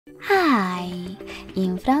Hi!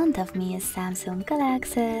 In front of me is Samsung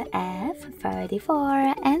Galaxy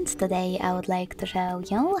F34 and today I would like to show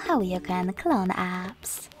you how you can clone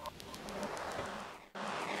apps.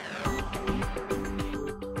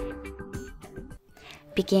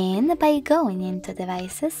 Begin by going into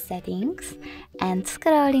Devices Settings and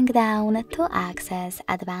scrolling down to access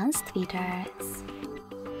Advanced Features.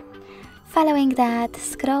 Following that,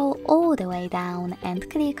 scroll all the way down and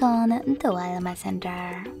click on Dual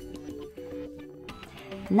Messenger.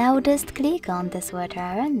 Now just click on the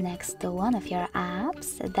switcher next to one of your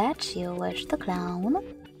apps that you wish to clone.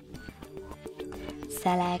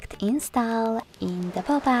 Select Install in the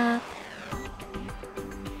pop-up.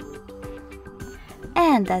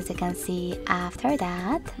 And as you can see, after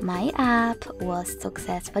that, my app was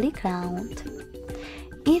successfully cloned.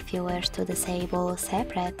 If you wish to disable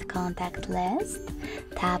separate contact list,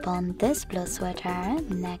 tap on this blue switcher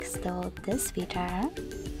next to this feature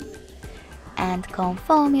and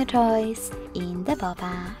confirm your choice in the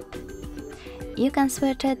pop-up. You can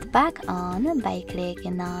switch it back on by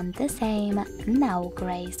clicking on the same Now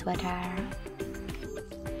Gray switcher.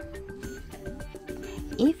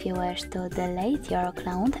 If you wish to delete your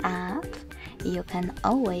cloned app, you can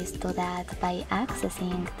always do that by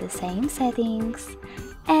accessing the same settings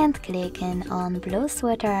and clicking on blue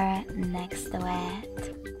switcher next to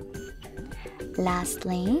it.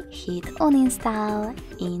 Lastly, hit uninstall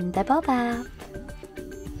in the pop-up.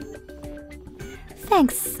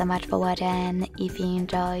 Thanks so much for watching. If you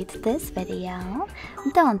enjoyed this video,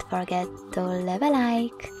 don't forget to leave a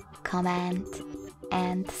like, comment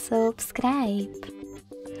and subscribe.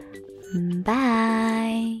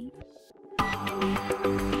 Bye!